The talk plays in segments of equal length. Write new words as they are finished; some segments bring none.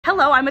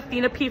Hello, I'm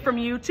Athena P from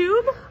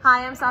YouTube.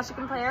 Hi, I'm Sasha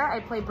Compère.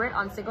 I play Brit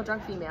on Single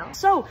Drunk Female.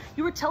 So,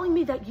 you were telling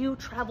me that you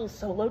travel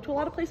solo to a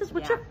lot of places.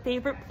 What's Yeah. your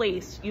favorite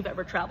place you've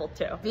ever traveled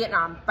to?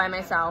 Vietnam, by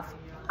myself.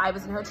 I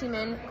was in Ho Chi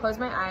Minh, closed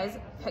my eyes,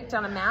 picked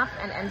on a map,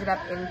 and ended up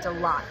in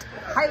Dalat.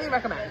 Highly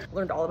recommend.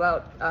 Learned all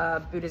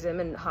about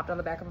Buddhism and hopped on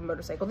the back of a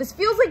motorcycle. This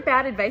feels like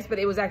bad advice, but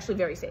it was actually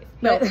very safe.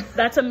 No,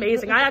 that's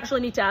amazing. I actually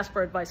need to ask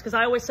for advice because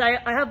I always say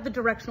I have the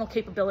directional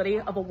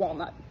capability of a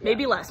walnut,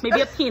 maybe less,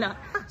 maybe a peanut.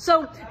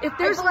 So if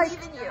there's I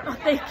believe in you. Oh,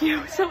 thank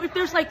you. So if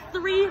there's like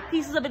 3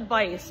 pieces of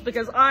advice,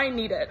 because I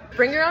need it.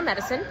 Bring your own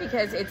medicine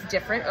because it's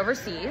different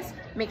overseas.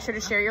 Make sure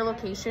to share your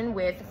location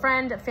with a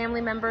friend,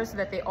 family members so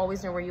that they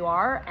always know where you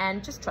are,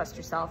 and just trust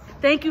yourself.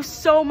 Thank you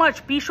so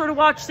much. Be sure to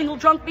watch Single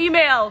Drunk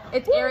Female.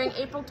 It's airing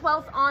April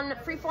 12th on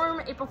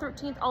Freeform, April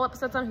 13th, all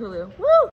episodes on Hulu. Woo!